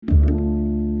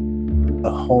A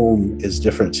home is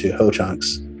different to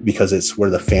Ho-Chunks because it's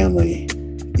where the family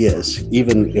is.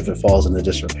 Even if it falls into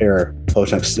disrepair,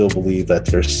 Ho-Chunks still believe that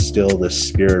there's still this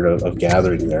spirit of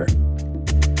gathering there.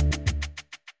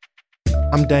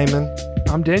 I'm Damon.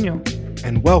 I'm Daniel.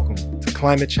 And welcome to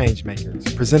Climate Change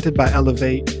Makers, presented by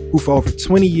Elevate, who for over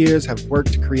 20 years have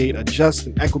worked to create a just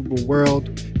and equitable world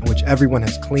in which everyone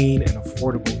has clean and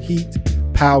affordable heat,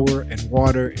 power, and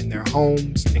water in their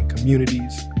homes and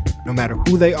communities, no matter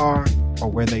who they are or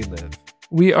where they live.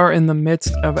 We are in the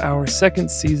midst of our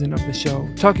second season of the show,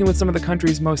 talking with some of the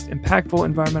country's most impactful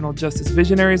environmental justice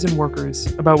visionaries and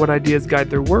workers about what ideas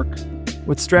guide their work,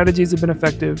 what strategies have been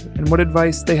effective, and what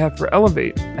advice they have for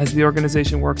Elevate as the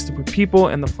organization works to put people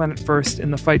and the planet first in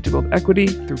the fight to build equity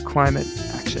through climate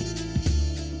action.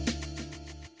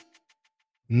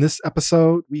 In this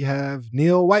episode, we have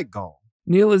Neil Whitegall.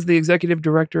 Neil is the executive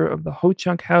director of the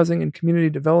Ho-Chunk Housing and Community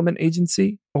Development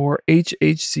Agency, or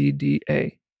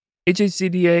HHCDA.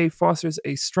 HHCDA fosters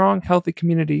a strong, healthy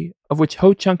community of which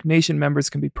Ho-Chunk Nation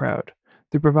members can be proud,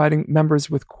 through providing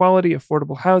members with quality,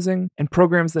 affordable housing and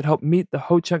programs that help meet the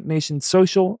Ho-Chunk Nation's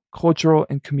social, cultural,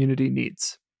 and community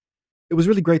needs. It was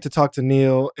really great to talk to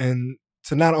Neil and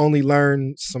to not only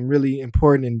learn some really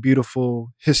important and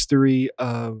beautiful history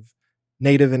of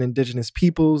Native and Indigenous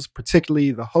peoples, particularly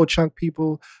the Ho-Chunk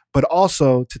people, but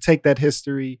also to take that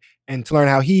history and to learn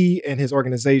how he and his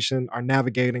organization are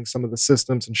navigating some of the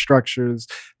systems and structures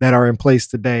that are in place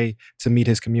today to meet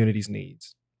his community's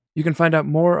needs. You can find out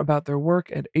more about their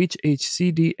work at hhcda.com.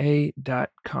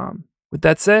 With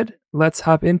that said, let's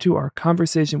hop into our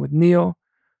conversation with Neil,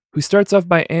 who starts off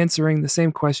by answering the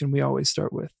same question we always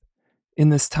start with. In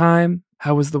this time,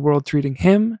 how is the world treating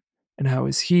him, and how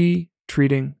is he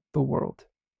treating the world?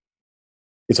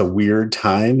 It's a weird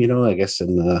time, I guess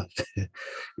in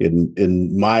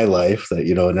my life that,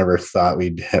 I never thought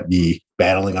we'd be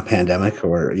battling a pandemic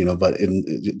or, but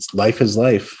life is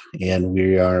life and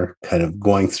we are kind of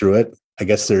going through it. I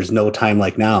guess there's no time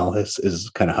like now is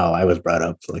kind of how I was brought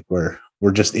up. Like we're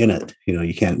just in it,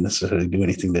 you can't necessarily do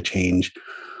anything to change,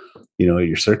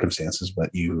 your circumstances, but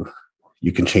you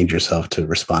can change yourself to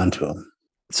respond to them.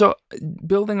 So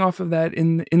building off of that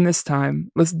in this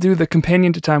time, let's do the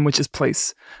companion to time, which is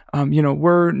place.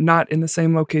 We're not in the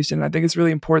same location. I think it's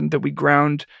really important that we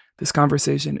ground this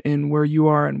conversation in where you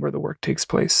are and where the work takes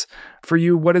place. For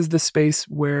you, what is the space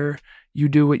where you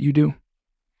do what you do?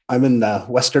 I'm in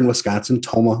western Wisconsin,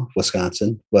 Tomah,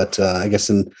 Wisconsin. But I guess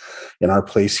in our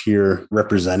place here,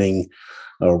 representing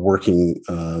or working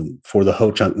for the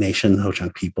Ho-Chunk Nation,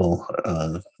 Ho-Chunk people.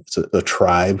 It's a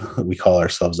tribe. We call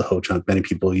ourselves the Ho-Chunk. Many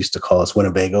people used to call us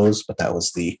Winnebagos, but that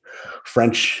was the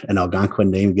French and Algonquin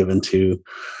name given to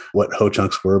what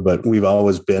Ho-Chunks were. But we've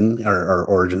always been, our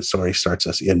origin story starts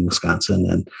us in Wisconsin,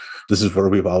 and this is where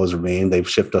we've always remained. They've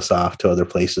shipped us off to other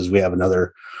places. We have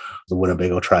the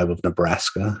Winnebago tribe of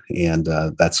Nebraska, and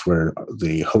that's where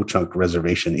the Ho-Chunk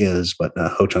reservation is. But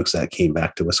Ho-Chunks that came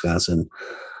back to Wisconsin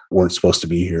weren't supposed to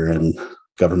be here, and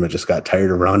government just got tired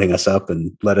of rounding us up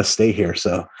and let us stay here.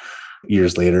 So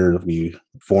years later, we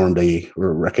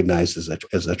were recognized as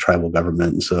a tribal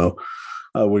government. And so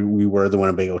we were the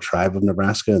Winnebago tribe of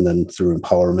Nebraska. And then through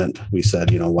empowerment, we said,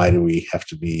 why do we have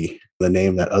to be the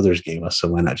name that others gave us? So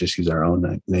why not just use our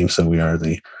own name? So we are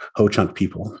the Ho-Chunk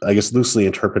people. I guess loosely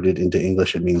interpreted into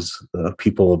English, it means the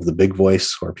people of the big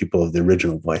voice or people of the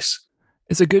original voice.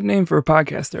 It's a good name for a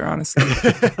podcaster, honestly.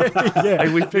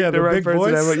 Yeah, we picked the right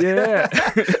person.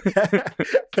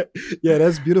 Yeah,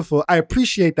 that's beautiful. I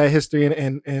appreciate that history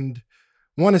and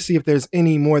want to see if there's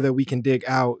any more that we can dig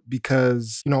out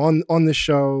because, on the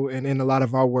show and in a lot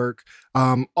of our work,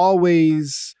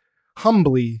 always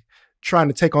humbly trying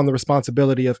to take on the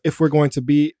responsibility of if we're going to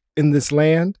be in this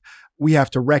land, we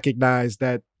have to recognize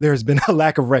that there's been a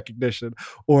lack of recognition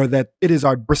or that it is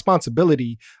our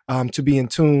responsibility to be in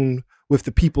tune with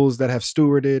the peoples that have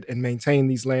stewarded and maintained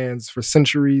these lands for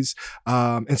centuries.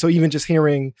 And so even just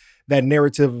hearing that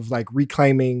narrative of like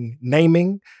reclaiming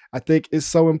naming, I think is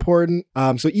so important.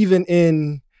 So even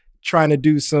in trying to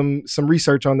do some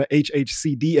research on the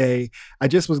HHCDA, I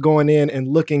just was going in and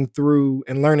looking through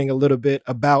and learning a little bit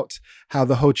about how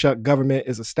the Ho-Chunk government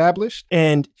is established.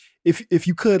 And if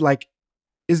you could,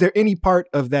 is there any part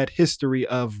of that history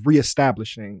of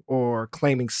reestablishing or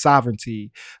claiming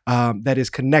sovereignty that is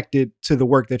connected to the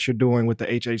work that you're doing with the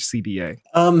HHCDA?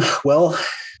 Well,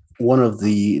 one of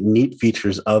the neat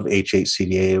features of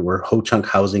HHCDA, we're Ho-Chunk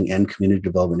Housing and Community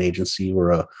Development Agency.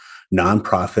 We're a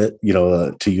nonprofit.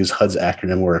 To use HUD's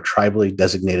acronym, we're a tribally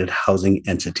designated housing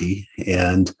entity.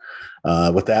 And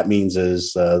what that means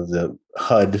is the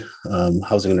HUD,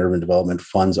 Housing and Urban Development,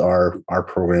 funds our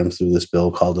program through this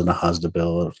bill called the NAHASDA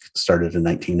bill. It started in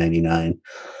 1999,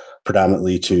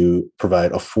 predominantly to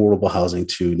provide affordable housing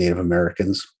to Native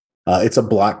Americans. It's a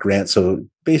block grant, so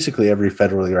basically every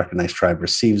federally recognized tribe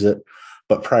receives it.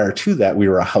 But prior to that, we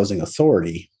were a housing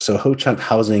authority. So Ho-Chunk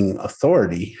Housing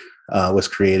Authority was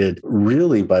created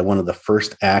really by one of the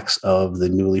first acts of the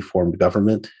newly formed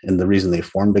government. And the reason they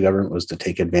formed the government was to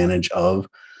take advantage of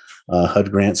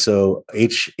HUD grants. So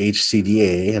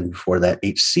HCDA, and before that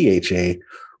HCHA,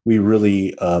 we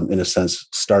really, in a sense,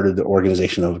 started the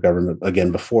organization of government.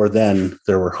 Again, before then,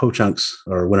 there were Ho-Chunks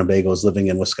or Winnebagos living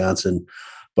in Wisconsin,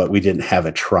 but we didn't have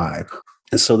a tribe.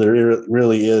 And so there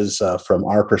really is, from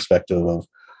our perspective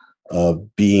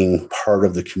of being part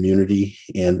of the community,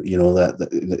 and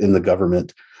that in the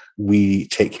government, we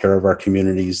take care of our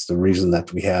communities. The reason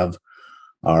that we have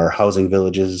our housing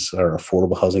villages, our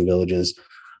affordable housing villages,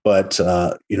 but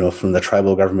from the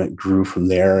tribal government grew from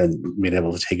there and being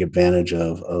able to take advantage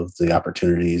of the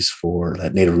opportunities for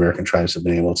that Native American tribes have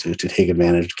been able to take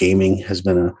advantage. Gaming has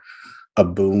been a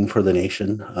boom for the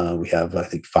nation. We have, I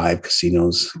think, 5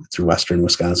 casinos through Western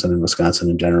Wisconsin and Wisconsin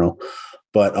in general,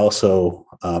 but also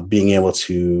being able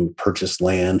to purchase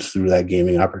land through that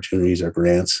gaming opportunities or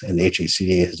grants. And the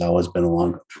HHCDA has always been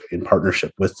along in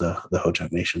partnership with the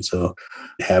Ho-Chunk Nation. So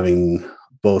having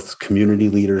both community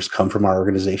leaders come from our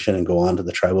organization and go on to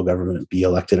the tribal government, be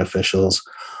elected officials.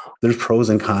 There's pros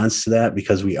and cons to that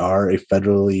because we are a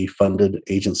federally funded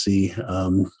agency,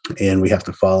 and we have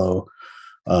to follow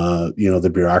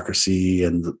the bureaucracy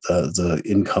and the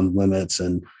income limits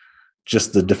and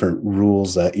just the different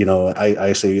rules that,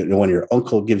 I say, when your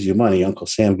uncle gives you money, Uncle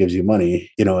Sam gives you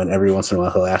money, and every once in a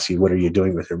while he'll ask you, what are you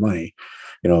doing with your money?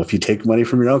 If you take money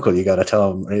from your uncle, you got to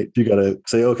tell him, right? You got to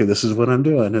say, okay, this is what I'm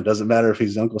doing. It doesn't matter if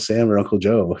he's Uncle Sam or Uncle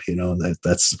Joe.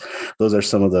 Those are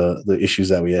some of the issues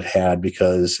that we had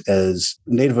because as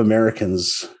Native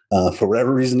Americans, for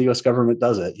whatever reason, the U.S. government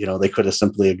does it, they could have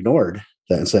simply ignored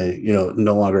that and say,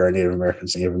 no longer are Native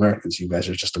Americans Native Americans. You guys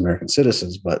are just American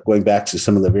citizens. But going back to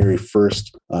some of the very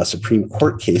first Supreme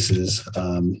Court cases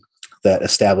that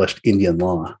established Indian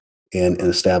law and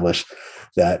established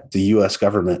that the U.S.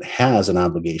 government has an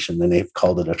obligation, and they've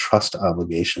called it a trust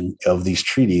obligation of these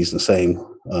treaties, and saying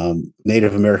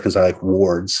Native Americans are like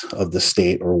wards of the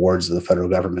state or wards of the federal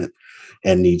government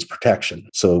and needs protection.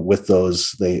 So with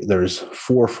those, there's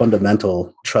 4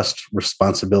 fundamental trust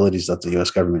responsibilities that the U.S.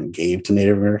 government gave to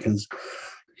Native Americans: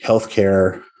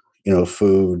 healthcare,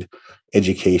 food,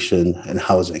 education, and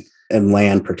housing. And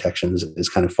land protection is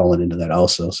kind of fallen into that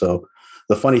also. So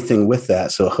the funny thing with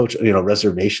that,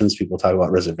 reservations, people talk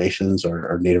about reservations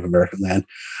or Native American land.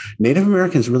 Native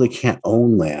Americans really can't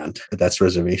own land that's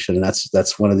reservation. And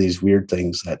that's one of these weird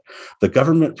things that the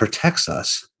government protects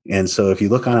us. And so if you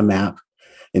look on a map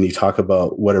and you talk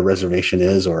about what a reservation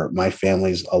is, or my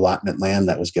family's allotment land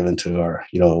that was given to our,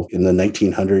 in the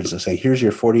 1900s, it's saying, here's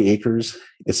your 40 acres.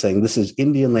 It's saying this is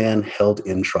Indian land held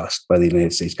in trust by the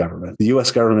United States government. The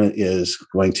U.S. government is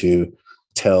going to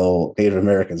tell Native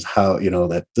Americans how,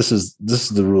 that this is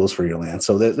the rules for your land.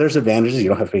 So there's advantages. You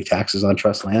don't have to pay taxes on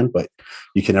trust land, but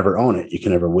you can never own it. You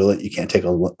can never will it. You can't take a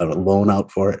loan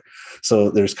out for it.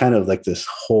 So there's kind of like this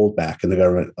holdback, and the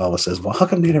government always says, well, how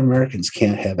come Native Americans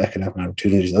can't have economic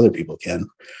opportunities other people can?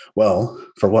 Well,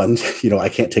 for one, I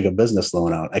can't take a business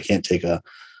loan out. I can't take a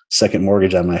second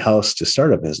mortgage on my house to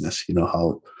start a business.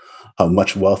 How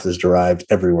much wealth is derived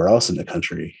everywhere else in the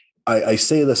country. I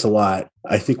say this a lot.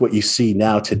 I think what you see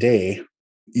now today,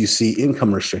 you see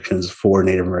income restrictions for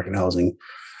Native American housing.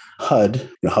 HUD,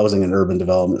 Housing and Urban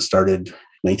Development, started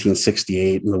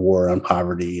 1968 in the War on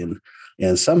Poverty,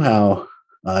 and somehow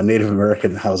Native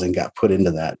American housing got put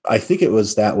into that. I think it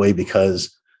was that way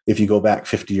because if you go back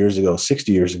 50 years ago, 60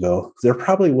 years ago, there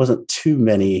probably wasn't too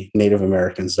many Native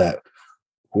Americans that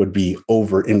would be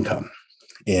over income.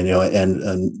 And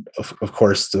of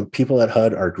course, the people at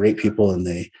HUD are great people, and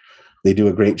they do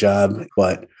a great job,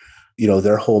 but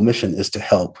their whole mission is to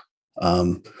help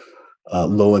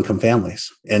low-income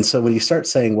families. And so when you start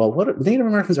saying, well, what Native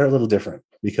Americans are a little different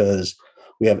because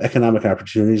we have economic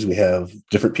opportunities, we have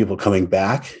different people coming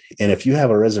back, and if you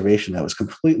have a reservation that was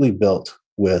completely built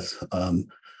with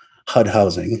HUD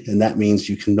housing, and that means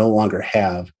you can no longer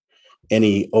have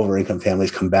any over-income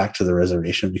families come back to the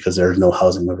reservation because there's no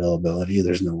housing availability,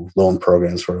 there's no loan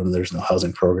programs for them, there's no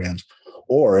housing programs.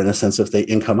 Or in a sense, if they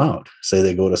income out, say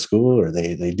they go to school or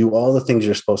they do all the things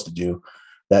you're supposed to do,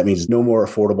 that means no more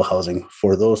affordable housing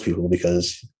for those people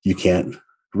because you can't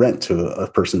rent to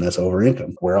a person that's over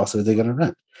income. Where else are they going to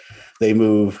rent? They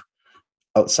move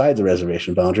outside the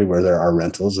reservation boundary where there are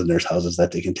rentals and there's houses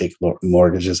that they can take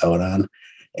mortgages out on.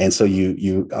 And so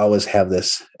you always have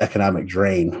this economic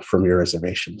drain from your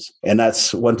reservations. And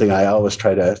that's one thing I always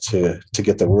try to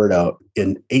get the word out.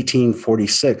 In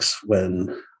 1846, when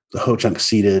the Ho-Chunk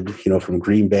seeded, from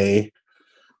Green Bay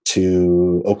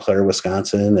to Eau Claire,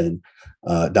 Wisconsin,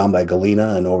 and down by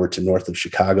Galena and over to north of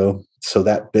Chicago. So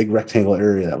that big rectangle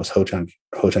area that was Ho-Chunk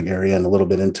area and a little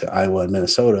bit into Iowa and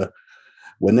Minnesota,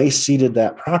 when they seeded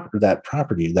that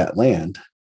property, that land,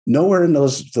 nowhere in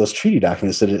those treaty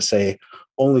documents did it say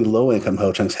only low-income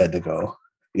Ho-Chunks had to go.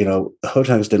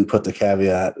 Ho-Chunks didn't put the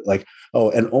caveat like,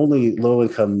 and only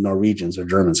low-income Norwegians or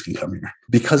Germans can come here.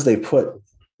 Because they put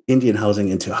Indian housing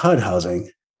into HUD housing,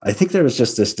 I think there was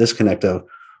just this disconnect of,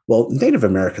 well, Native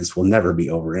Americans will never be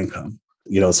over income.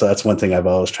 So that's one thing I've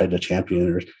always tried to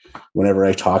champion, or whenever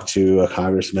I talk to a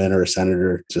congressman or a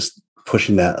senator, just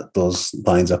pushing those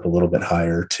lines up a little bit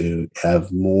higher to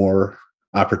have more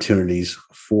opportunities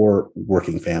for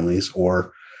working families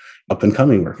or up and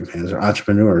coming working families or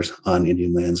entrepreneurs on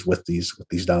Indian lands with these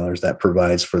dollars. That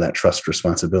provides for that trust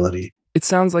responsibility. It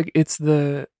sounds like it's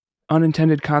the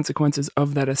unintended consequences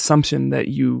of that assumption that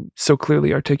you so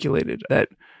clearly articulated, that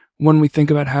when we think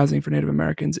about housing for Native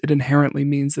Americans, it inherently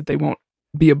means that they won't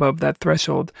be above that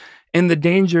threshold. And the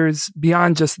dangers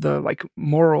beyond just the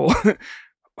moral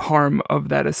harm of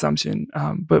that assumption,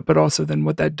 but also then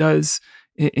what that does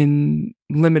in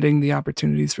limiting the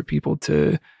opportunities for people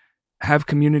to have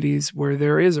communities where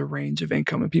there is a range of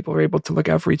income and people are able to look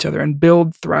out for each other and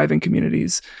build thriving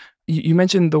communities. You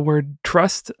mentioned the word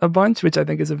trust a bunch, which I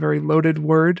think is a very loaded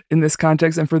word in this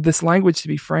context. And for this language to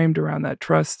be framed around that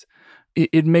trust,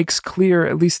 it makes clear,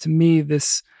 at least to me,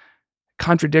 this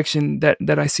contradiction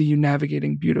that I see you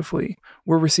navigating beautifully.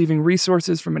 We're receiving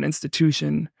resources from an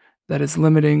institution that is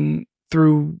limiting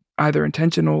through either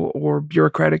intentional or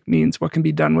bureaucratic means what can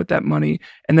be done with that money.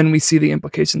 And then we see the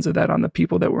implications of that on the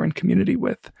people that we're in community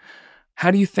with.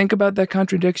 How do you think about that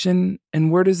contradiction?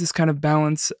 And where does this kind of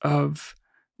balance of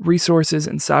resources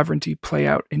and sovereignty play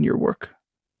out in your work?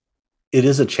 It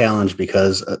is a challenge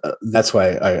because that's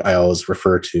why I always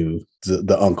refer to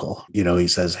the uncle. He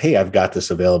says, hey, I've got this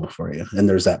available for you. And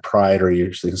there's that pride or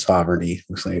usually sovereignty.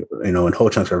 It's like, and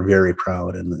Ho-Chunks are very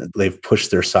proud and they've pushed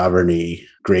their sovereignty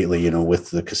greatly,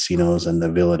 with the casinos and the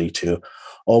ability to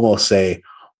almost say,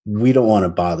 we don't want to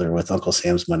bother with Uncle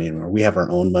Sam's money anymore. We have our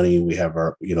own money. We have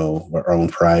our own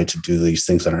pride to do these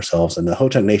things on ourselves. And the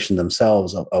Ho-Chunk Nation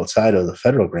themselves, outside of the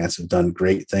federal grants, have done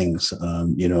great things,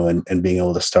 and being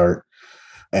able to start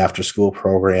after school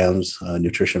programs,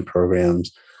 nutrition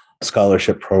programs,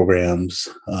 scholarship programs,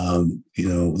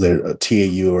 their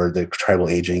TAU or the tribal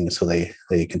aging. So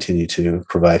they continue to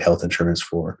provide health insurance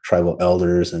for tribal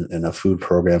elders and a food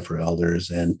program for elders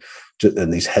and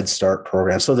these Head Start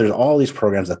programs. So there's all these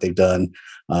programs that they've done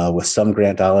with some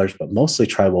grant dollars, but mostly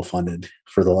tribal funded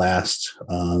for the last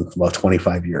about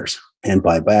 25 years. And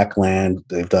buy back land.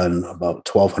 They've done about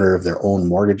 1,200 of their own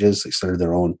mortgages. They started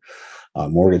their own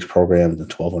mortgage program, the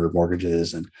 1,200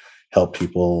 mortgages, and help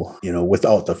people,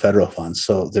 without the federal funds.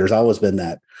 So there's always been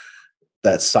that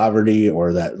sovereignty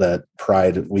or that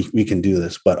pride. We can do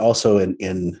this, but also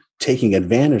in taking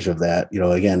advantage of that,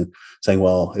 again, saying,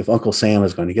 well, if Uncle Sam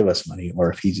is going to give us money, or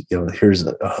if he's, here's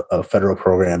a federal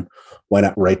program, why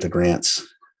not write the grants?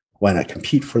 Why not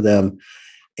compete for them?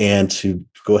 And to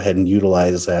go ahead and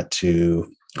utilize that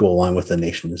to go along with the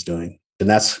nation is doing. And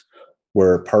that's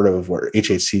where part of what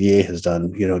HHCDA has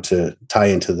done, to tie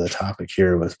into the topic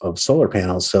here of solar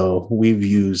panels. So we've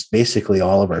used basically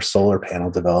all of our solar panel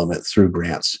development through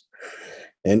grants.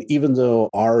 And even though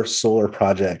our solar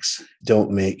projects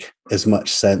don't make as much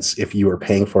sense if you are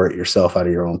paying for it yourself out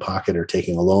of your own pocket or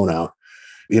taking a loan out,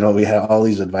 we had all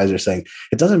these advisors saying,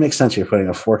 it doesn't make sense you're putting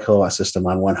a 4 kilowatt system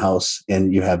on one house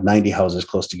and you have 90 houses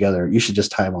close together. You should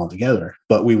just tie them all together.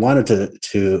 But we wanted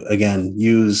to again,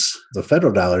 use the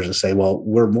federal dollars to say, well,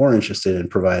 we're more interested in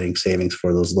providing savings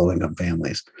for those low-income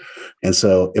families. And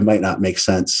so it might not make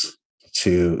sense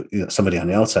to somebody on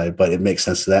the outside, but it makes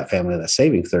sense to that family that's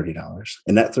saving $30.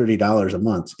 And that $30 a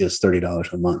month is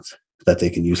 $30 a month that they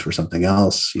can use for something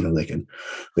else.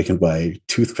 They can buy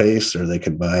toothpaste, or they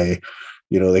can buy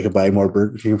they could buy more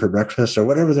Burger King for breakfast or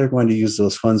whatever they're going to use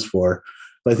those funds for.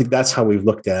 But I think that's how we've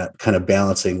looked at kind of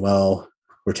balancing, well,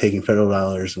 we're taking federal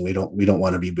dollars and we don't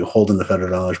want to be beholden to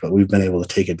federal dollars, but we've been able to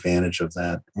take advantage of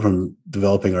that from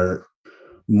developing our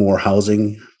more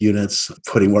housing units,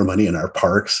 putting more money in our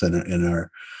parks and in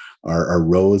our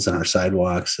roads and our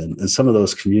sidewalks and some of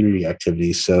those community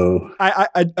activities. So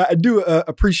I do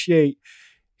appreciate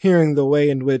hearing the way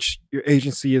in which your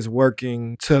agency is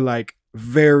working to like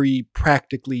very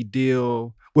practically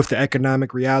deal with the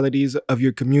economic realities of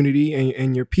your community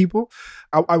and your people.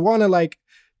 I want to like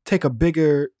take a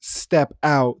bigger step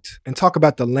out and talk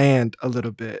about the land a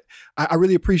little bit. I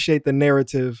really appreciate the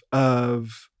narrative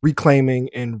of reclaiming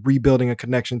and rebuilding a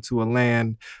connection to a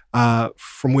land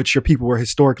from which your people were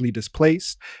historically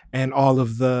displaced, and all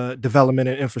of the development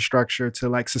and infrastructure to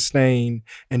like sustain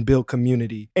and build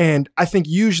community. And I think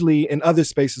usually in other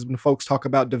spaces, when folks talk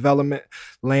about development,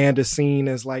 land is seen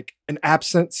as like an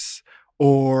absence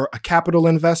or a capital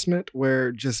investment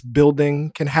where just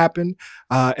building can happen.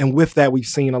 And with that, we've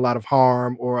seen a lot of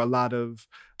harm or a lot of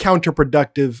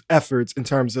counterproductive efforts in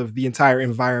terms of the entire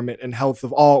environment and health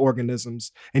of all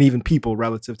organisms and even people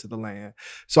relative to the land.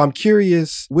 So I'm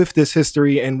curious, with this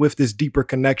history and with this deeper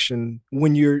connection,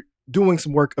 when you're doing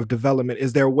some work of development,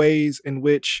 is there ways in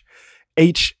which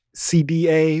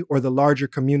HCDA or the larger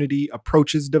community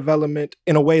approaches development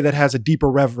in a way that has a deeper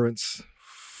reverence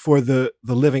for the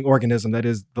living organism that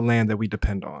is the land that we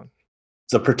depend on?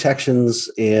 The protections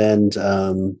and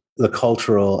the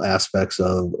cultural aspects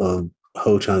of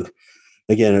Ho-Chunk,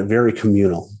 again, are very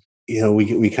communal.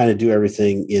 We kind of do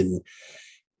everything in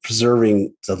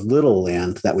preserving the little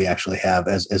land that we actually have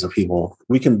as a people.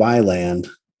 We can buy land,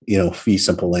 fee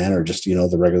simple land, or just,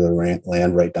 the regular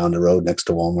land right down the road next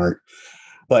to Walmart.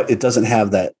 But it doesn't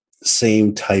have that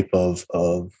same type of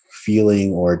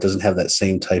feeling, or it doesn't have that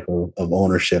same type of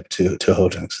ownership to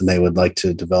Ho-Chunks, and they would like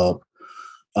to develop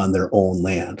on their own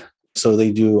land. So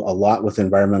they do a lot with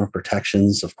environmental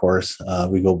protections. Of course,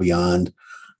 we go beyond.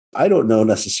 I don't know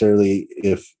necessarily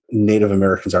if Native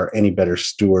Americans are any better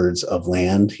stewards of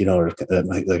land, or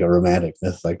like a romantic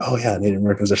myth, like, oh yeah, Native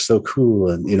Americans are so cool,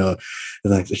 and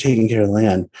like they're taking care of the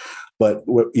land. But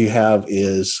what you have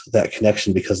is that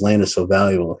connection, because land is so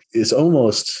valuable. It's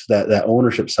almost that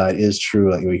ownership side is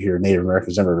true. Like we hear Native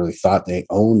Americans never really thought they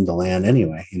owned the land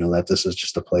anyway, that this is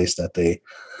just a place that they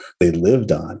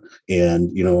lived on.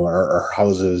 And, our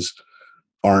houses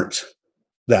aren't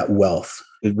that wealth.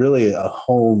 It really, a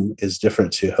home is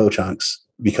different to Ho-Chunks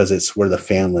because it's where the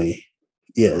family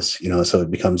is, so it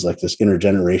becomes like this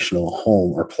intergenerational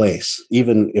home or place.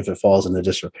 Even if it falls into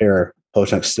disrepair,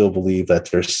 Ho-Chunks still believe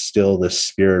that there's still this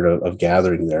spirit of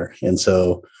gathering there. And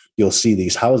so you'll see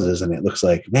these houses and it looks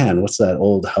like, man, what's that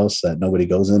old house that nobody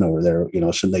goes in over there?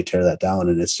 Shouldn't they tear that down?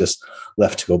 And it's just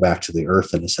left to go back to the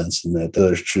earth in a sense. And that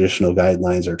there's traditional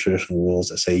guidelines or traditional rules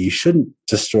that say you shouldn't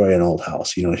destroy an old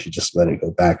house. You should just let it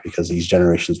go back because these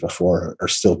generations before are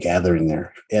still gathering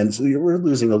there. And so we're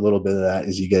losing a little bit of that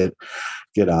as you get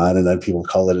on, and then people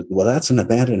call it, well, that's an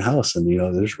abandoned house, and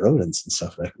there's rodents and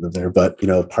stuff that live there. But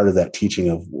part of that teaching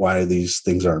of why these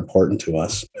things are important to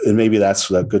us, and maybe that's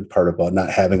the good part about not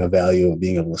having a value of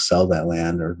being able to sell that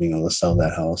land or being able to sell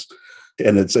that house.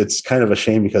 And it's kind of a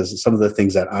shame because some of the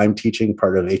things that I'm teaching,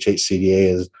 part of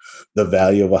HHCDA, is the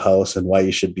value of a house and why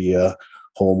you should be a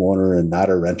homeowner and not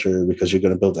a renter, because you're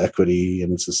going to build equity,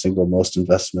 and it's the single most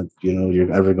investment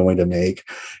you're ever going to make,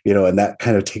 and that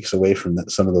kind of takes away from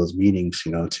some of those meanings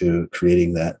to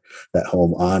creating that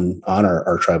home on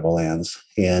our tribal lands.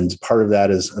 And part of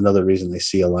that is another reason they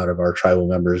see a lot of our tribal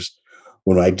members,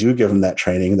 when I do give them that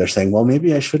training, they're saying, well,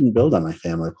 maybe I shouldn't build on my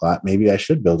family plot. Maybe I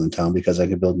should build in town because I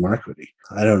can build more equity.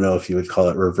 I don't know if you would call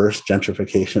it reverse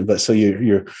gentrification, but so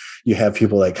you have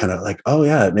people like kind of like, oh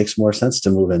yeah, it makes more sense to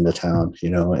move into town,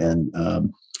 and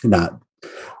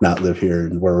not live here.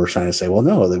 And where we're trying to say, well,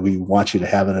 no, that we want you to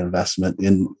have an investment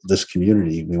in this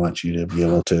community. We want you to be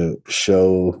able to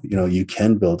show, you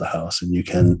can build a house and you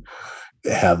can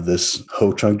have this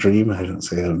Ho-Chunk dream. I don't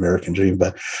say an American dream,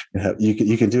 but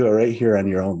you can do it right here on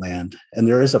your own land. And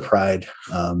there is a pride.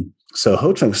 So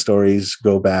Ho-Chunk stories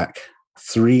go back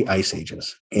 3 ice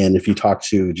ages. And if you talk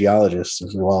to geologists,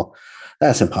 well,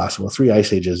 that's impossible. 3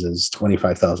 ice ages is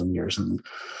 25,000 years. And,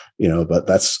 but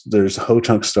there's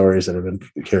Ho-Chunk stories that have been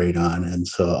carried on. And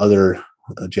so other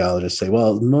geologists say,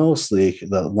 well, mostly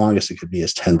the longest it could be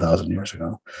is 10,000 years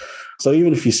ago. So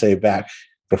even if you say back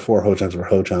before Ho-Chunks were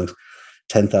Ho-Chunks,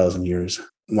 10,000 years.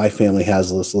 My family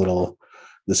has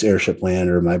this airship land,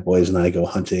 or my boys and I go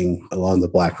hunting along the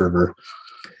Black River.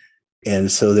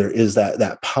 And so there is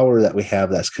that power that we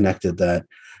have that's connected, that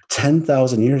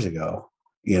 10,000 years ago,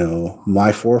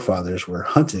 my forefathers were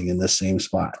hunting in this same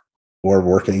spot, or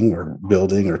working or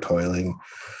building or toiling.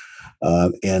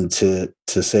 And to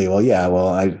say, well, yeah, well,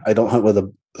 I don't hunt with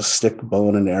a stick, bow,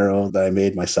 and an arrow that I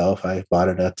made myself. I bought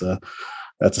it at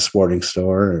the sporting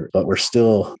store, but we're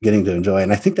still getting to enjoy.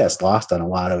 And I think that's lost on a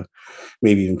lot of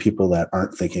maybe even people that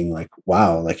aren't thinking like,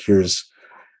 wow, like here's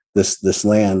this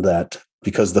land that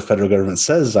because the federal government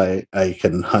says I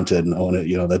can hunt it and own it,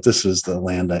 that this is the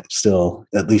land that still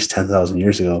at least 10,000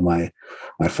 years ago, my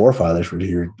forefathers were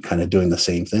here kind of doing the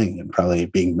same thing and probably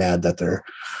being mad that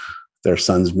their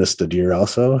sons missed a deer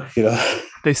also,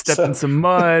 They stepped in some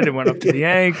mud and went up to the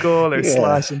ankle. They're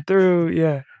sloshing through.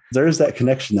 Yeah. There's that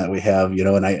connection that we have,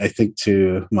 and I think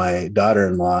to my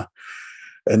daughter-in-law,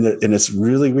 and it's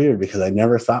really weird because I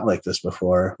never thought like this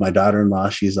before. My daughter-in-law,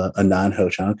 she's a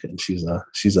non-Ho-Chunk, and she's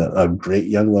a great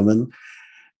young woman.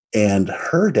 And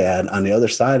her dad on the other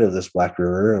side of this Black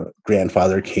River,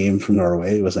 grandfather came from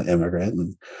Norway, was an immigrant,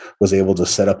 and was able to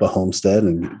set up a homestead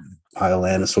and pile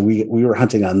land. And so we were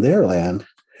hunting on their land.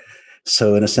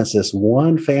 So in a sense, this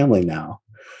one family now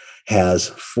has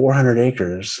 400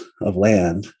 acres of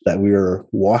land that we were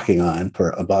walking on for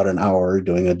about an hour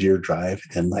doing a deer drive.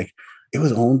 And it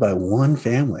was owned by one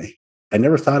family. I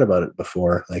never thought about it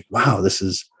before. Wow, this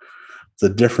is the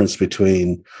difference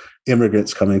between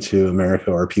immigrants coming to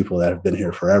America or people that have been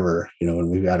here forever,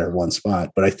 when we've got our one spot.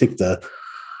 But I think the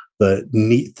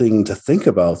neat thing to think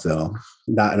about, though,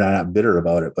 not bitter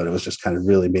about it, but it was just kind of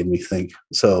really made me think.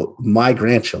 So my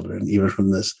grandchildren, even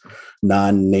from this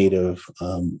non-native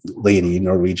lady,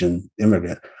 Norwegian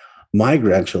immigrant, my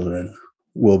grandchildren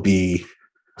will be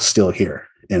still here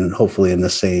and hopefully in the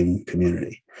same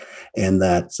community. And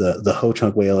that the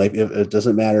Ho-Chunk way of life, it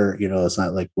doesn't matter, it's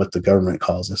not like what the government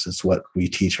calls us, it's what we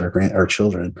teach our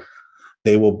children.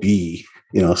 They will be,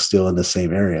 still in the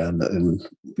same area. And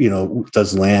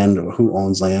does land, or who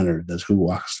owns land, or who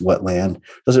walks what land,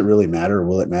 does it really matter? Or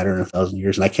will it matter in 1,000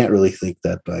 years? And I can't really think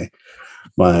that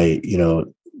my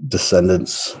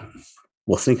descendants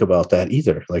will think about that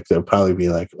either. They'll probably be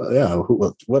like, oh, yeah,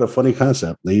 what a funny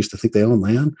concept. They used to think they own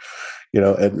land,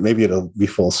 and maybe it'll be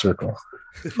full circle.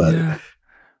 But yeah.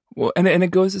 Well, and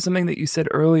it goes to something that you said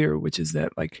earlier, which is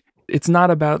that it's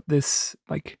not about this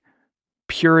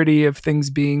purity of things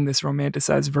being this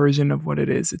romanticized version of what it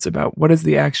is. It's about what is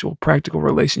the actual practical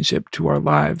relationship to our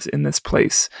lives in this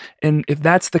place. And if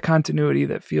that's the continuity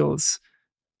that feels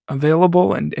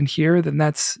available and here, then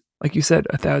that's, like you said,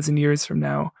 1,000 years from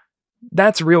now,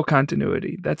 that's real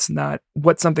continuity. That's not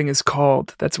what something is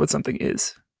called. That's what something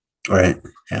is. Right.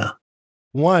 Yeah.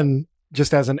 One,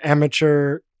 just as an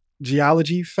amateur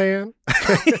geology fan.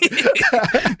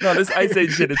 No, this Ice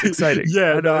Age shit is exciting.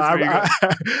 Yeah,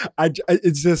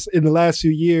 it's just in the last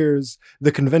few years,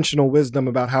 the conventional wisdom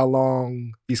about how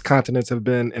long these continents have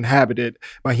been inhabited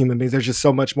by human beings, there's just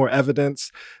so much more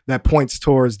evidence that points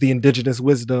towards the indigenous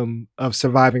wisdom of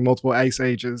surviving multiple ice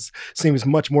ages seems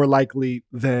much more likely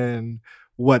than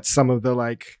what some of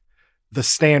the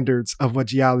standards of what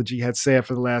geology had said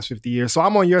for the last 50 years. So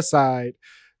I'm on your side.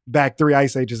 Back 3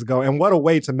 ice ages ago, and what a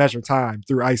way to measure time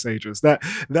through ice ages.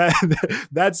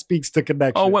 That speaks to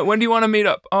connection. Oh, when do you want to meet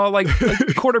up? Oh, like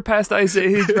quarter past ice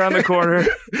age, around the corner.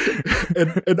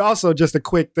 and also just a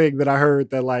quick thing that I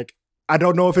heard that I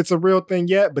don't know if it's a real thing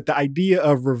yet, but the idea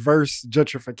of reverse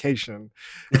gentrification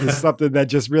is something that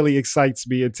just really excites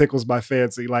me and tickles my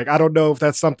fancy. I don't know if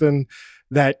that's something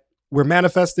that we're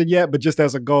manifested yet, but just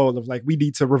as a goal of we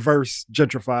need to reverse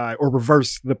gentrify or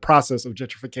reverse the process of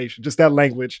gentrification. Just that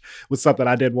language was something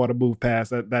I didn't want to move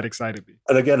past. That excited me.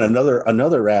 And again,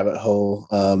 another rabbit hole.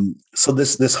 So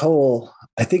this whole,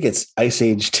 I think it's Ice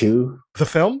Age 2. The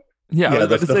film? Yeah,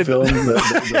 the film,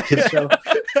 the kids show.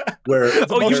 Where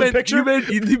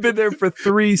you've been there for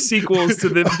 3 sequels to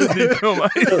the Disney film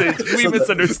Ice Age. We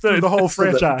misunderstood the whole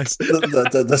franchise.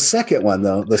 The second one,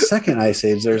 though, the second Ice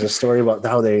Age, there's a story about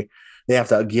how they have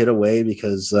to get away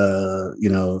because the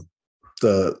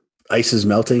ice is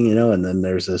melting, and then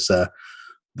there's this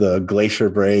the glacier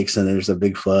breaks and there's a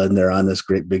big flood and they're on this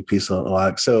great big piece of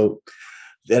log. So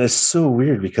that is so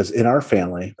weird because in our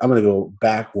family, I'm going to go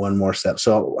back one more step.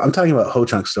 So I'm talking about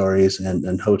Ho-Chunk stories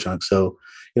and Ho-Chunk. So,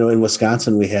 in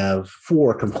Wisconsin, we have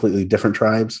 4 completely different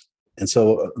tribes. And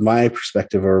so my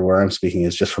perspective, or where I'm speaking,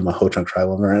 is just from a Ho-Chunk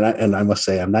tribal member. And I must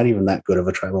say, I'm not even that good of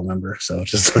a tribal member. So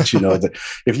just to let you know that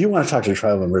if you want to talk to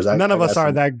tribal members, none of us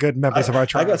are that good members of our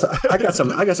tribe. I got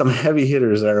some heavy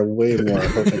hitters that are way more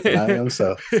Ho-Chunk than I am.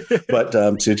 So, but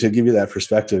to give you that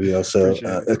perspective,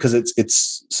 so because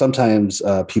it's sometimes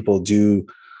people do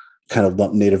kind of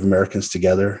lump Native Americans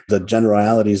together. The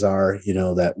generalities are,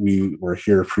 that we were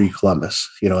here pre-Columbus,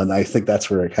 and I think that's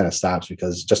where it kind of stops,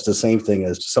 because just the same thing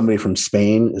as somebody from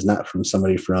Spain is not from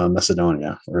somebody from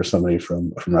Macedonia or somebody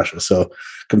from Russia. So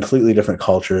completely different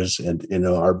cultures, and,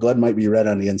 our blood might be red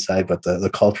on the inside, but the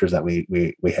cultures that we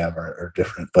have are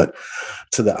different. But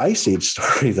to the Ice Age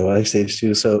story, the Ice Age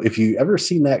 2. So if you ever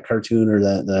seen that cartoon or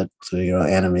that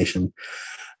animation,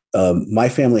 My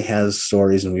family has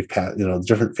stories, and we've passed,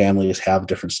 different families have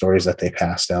different stories that they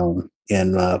pass down.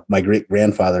 And my great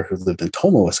grandfather, who lived in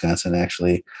Tomah, Wisconsin,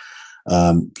 actually,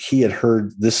 he had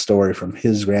heard this story from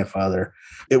his grandfather.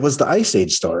 It was the Ice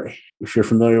Age story. If you're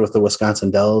familiar with the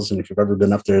Wisconsin Dells, and if you've ever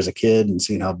been up there as a kid and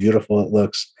seen how beautiful it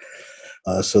looks,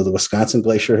 so the Wisconsin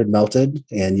Glacier had melted,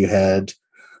 and you had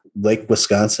Lake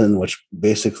Wisconsin, which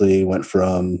basically went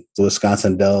from the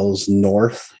Wisconsin Dells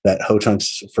north, that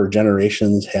Ho-Chunks for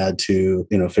generations had to,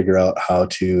 figure out how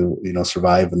to,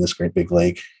 survive in this great big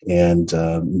lake and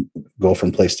go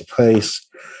from place to place.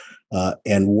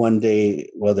 And one day,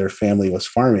 while their family was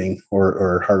farming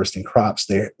or harvesting crops,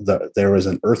 there was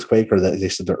an earthquake, or they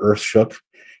said the earth shook,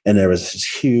 and there was this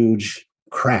huge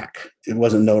crack. It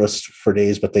wasn't noticed for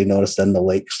days, but they noticed then the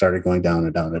lake started going down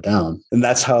and down and down. And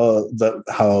that's how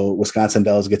Wisconsin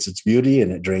Dells gets its beauty,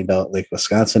 and it drained out Lake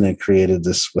Wisconsin and created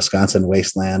this Wisconsin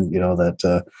wasteland,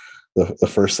 that the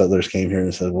first settlers came here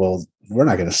and said, well, we're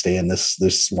not going to stay in this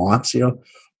swamps,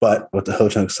 But what the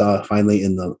Ho-Chunks saw finally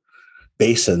in the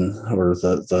basin, or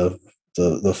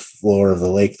the floor of the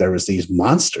lake, there was these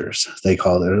monsters, they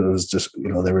called it. It was just,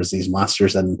 there was these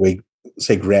monsters, and we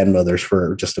say grandmothers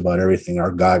for just about everything,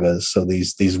 are gagas. So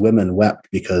these women wept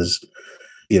because,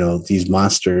 these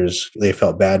monsters, they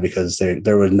felt bad because they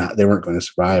weren't going to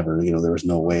survive, or, there was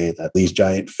no way that these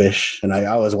giant fish. And I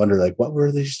always wonder, like, what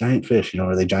were these giant fish?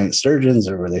 Are they giant sturgeons,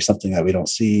 or were they something that we don't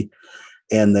see?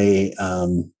 And they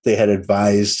had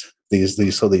advised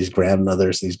these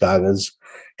grandmothers, these gagas,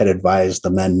 had advised the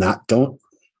men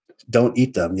don't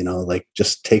eat them, like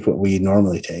just take what we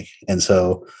normally take. And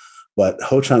so, but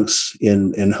Ho-Chunks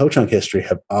in Ho-Chunk history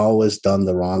have always done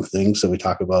the wrong thing. So we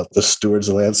talk about the stewards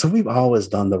of the land. So we've always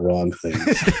done the wrong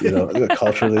things,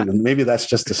 culturally. And maybe that's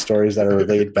just the stories that are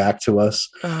relayed back to us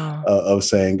of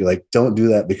saying, like, don't do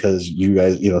that because you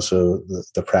guys, so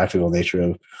the practical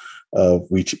nature of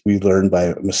we learn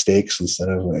by mistakes instead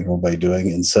of by doing.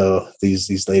 And so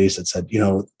these ladies had said,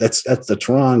 that's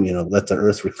wrong. Let the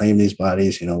earth reclaim these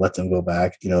bodies. Let them go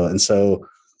back. And so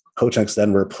Ho-Chunks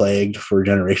then were plagued for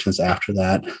generations after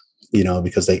that.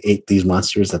 Because they ate these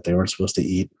monsters that they weren't supposed to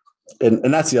eat.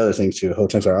 And that's the other thing too.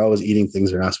 Ho-Chunks are always eating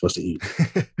things they're not supposed to eat.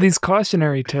 These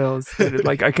cautionary tales,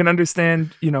 like, I can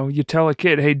understand, you tell a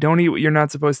kid, hey, don't eat what you're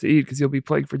not supposed to eat because you'll be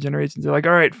plagued for generations. They're like,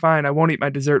 all right, fine, I won't eat my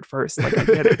dessert first. Like, I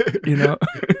get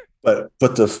it, But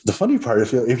the funny part,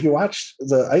 if you watch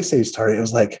the Ice Age story,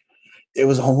 it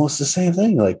was almost the same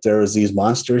thing. Like, there was these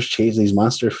monsters chasing these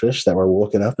monster fish that were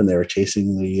woken up, and they were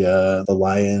chasing the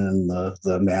lion and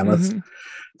the mammoth. Mm-hmm.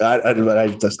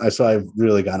 So I've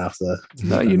really gone off the.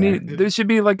 No, there should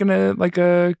be like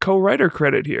a co-writer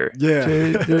credit here. Yeah,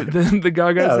 the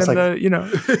Gagas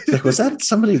and like, was that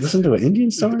somebody listened to an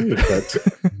Indian story? But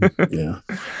yeah,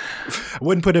 I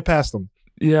wouldn't put it past them.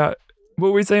 Yeah, what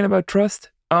were we saying about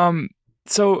trust?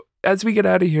 So as we get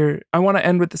out of here, I want to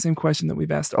end with the same question that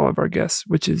we've asked all of our guests,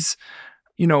 which is,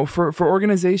 for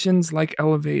organizations like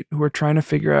Elevate who are trying to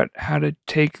figure out how to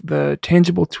take the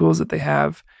tangible tools that they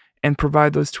have and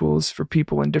provide those tools for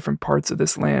people in different parts of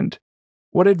this land,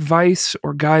 what advice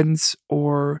or guidance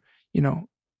or,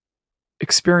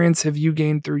 experience have you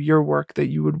gained through your work that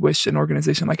you would wish an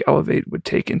organization like Elevate would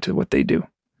take into what they do?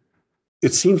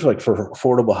 It seems like for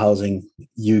affordable housing,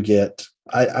 you get,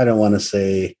 I don't want to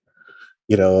say,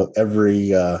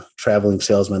 every traveling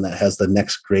salesman that has the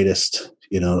next greatest,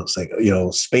 it's like,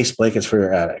 space blankets for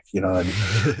your attic,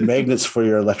 and magnets for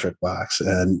your electric box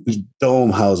and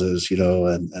dome houses,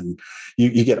 and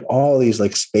you get all these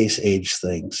like space age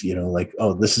things, like,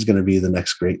 oh, this is going to be the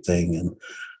next great thing. And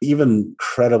even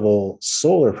credible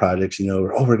solar projects,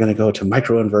 we're going to go to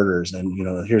microinverters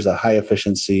and, here's a high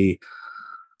efficiency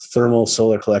thermal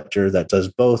solar collector that does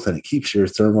both, and it keeps your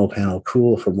thermal panel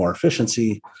cool for more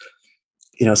efficiency.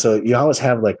 So you always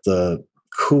have like the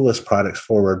coolest products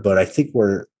forward, but I think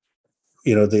we're,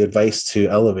 the advice to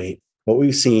Elevate, what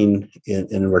we've seen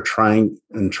and we're trying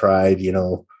and tried,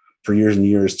 for years and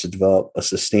years to develop a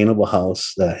sustainable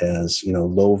house that has,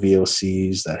 low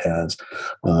VOCs, that has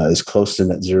as close to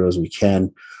net zero as we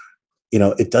can.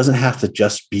 It doesn't have to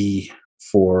just be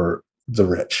for the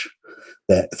rich.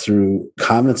 That through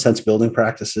common sense building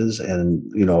practices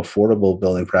and, affordable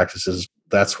building practices,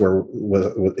 that's where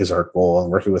is our goal.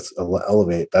 And working with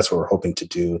Elevate, that's what we're hoping to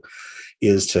do,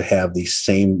 is to have these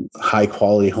same high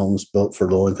quality homes built for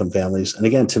low income families. And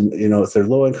again, to, if they're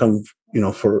low income,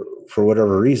 for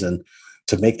whatever reason,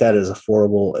 to make that as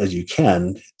affordable as you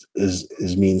can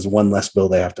is means one less bill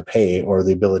they have to pay, or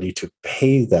the ability to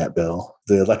pay that bill.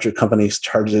 The electric companies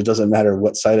charge, it doesn't matter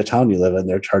what side of town you live in,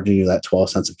 they're charging you that 12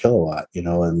 cents a kilowatt,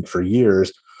 and for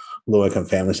years, low-income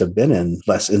families have been in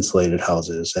less insulated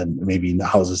houses, and maybe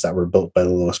houses that were built by the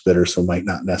lowest bidder, so might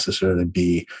not necessarily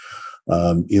be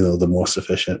the most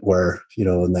efficient, where,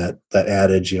 in that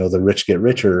adage, the rich get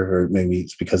richer, or maybe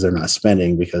it's because they're not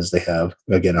spending because they have,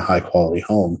 again, a high quality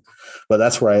home. But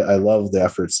that's where I love the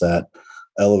efforts that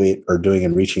Elevate are doing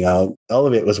and reaching out.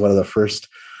 Elevate was one of the first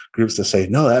groups to say,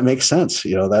 no, that makes sense.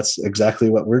 That's exactly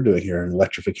what we're doing here in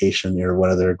electrification. One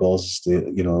of their goals is the,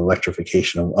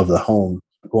 electrification of the home,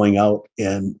 going out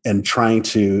and trying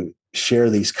to share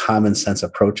these common sense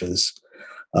approaches.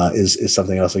 Is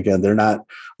something else. Again, they're not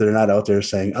out there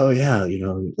saying, oh yeah,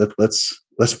 let's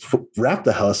wrap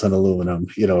the house on aluminum,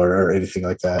 or anything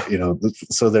like that.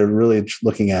 So they're really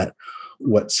looking at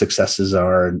what successes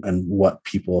are and what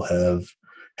people have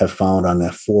found on the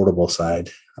affordable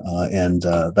side. And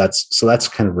that's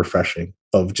kind of refreshing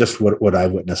of just what I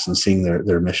witnessed and seeing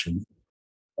their mission.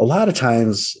 A lot of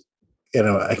times,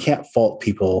 I can't fault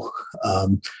people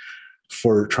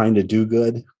for trying to do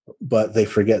good, but they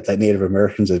forget that Native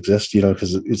Americans exist,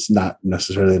 because it's not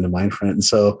necessarily in the mind frame. And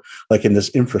so, like in this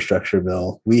infrastructure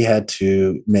bill, we had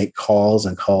to make calls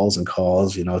and calls and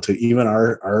calls, to even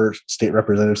our state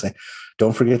representatives saying,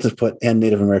 don't forget to put "and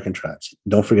Native American tribes."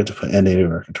 Don't forget to put "and Native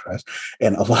American tribes."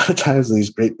 And a lot of times these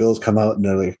great bills come out and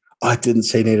they're like, oh, it didn't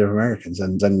say Native Americans.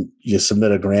 And then you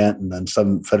submit a grant, and then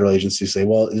some federal agencies say,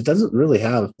 well, it doesn't really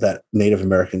have that Native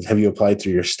Americans. Have you applied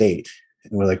through your state?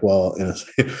 And we're like, well,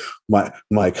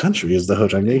 my country is the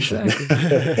Ho-Chunk Nation.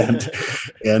 Exactly.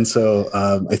 and so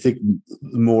I think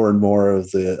more and more of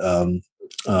the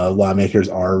lawmakers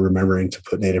are remembering to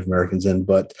put Native Americans in,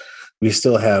 but we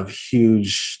still have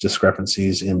huge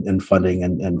discrepancies in funding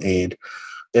and aid.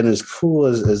 And as cool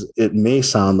as it may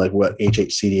sound like what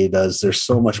HHCDA does, there's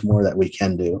so much more that we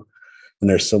can do. And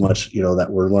there's so much, that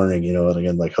we're learning, and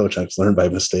again, like Ho-Chunks learn by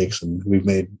mistakes, and we've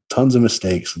made tons of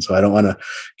mistakes. And so I don't want to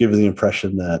give the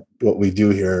impression that what we do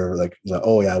here, like,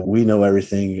 oh yeah, we know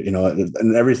everything,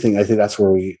 and everything. I think that's where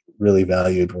we really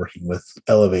valued working with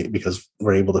Elevate, because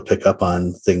we're able to pick up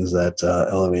on things that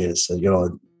Elevate has said,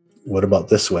 what about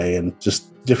this way? And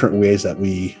just different ways that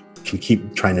we can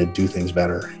keep trying to do things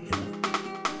better.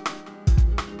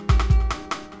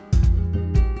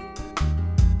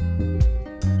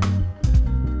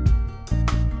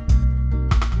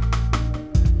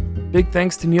 Big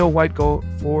thanks to Neil Whitegold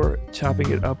for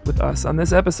chopping it up with us on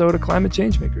this episode of Climate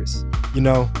Changemakers.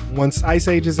 Once ice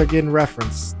ages are getting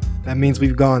referenced, that means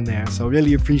we've gone there. So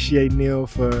really appreciate Neil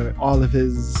for all of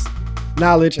his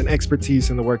knowledge and expertise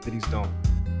in the work that he's doing.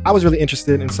 I was really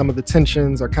interested in some of the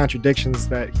tensions or contradictions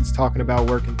that he's talking about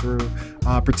working through,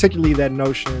 particularly that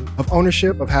notion of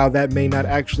ownership, of how that may not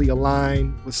actually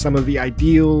align with some of the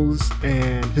ideals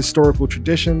and historical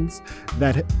traditions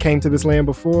that came to this land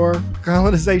before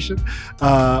colonization,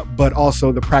 but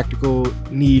also the practical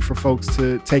need for folks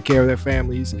to take care of their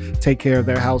families, take care of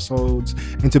their households,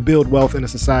 and to build wealth in a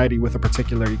society with a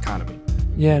particular economy.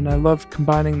 Yeah, and I love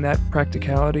combining that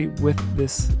practicality with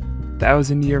this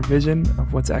 1,000-year vision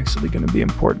of what's actually going to be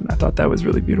important. I thought that was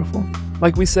really beautiful.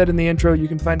 Like we said in the intro, you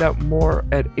can find out more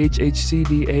at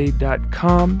hhcda.com.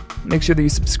 Make sure that you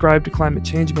subscribe to Climate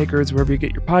Changemakers wherever you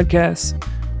get your podcasts.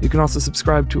 You can also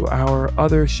subscribe to our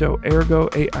other show, Airgo,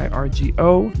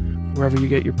 AIRGO, wherever you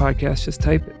get your podcasts. Just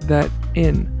type that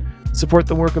in. Support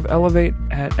the work of Elevate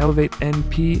at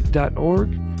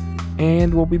elevatenp.org.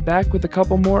 And we'll be back with a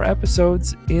couple more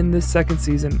episodes in this second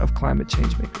season of Climate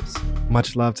Changemakers.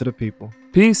 Much love to the people.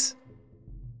 Peace.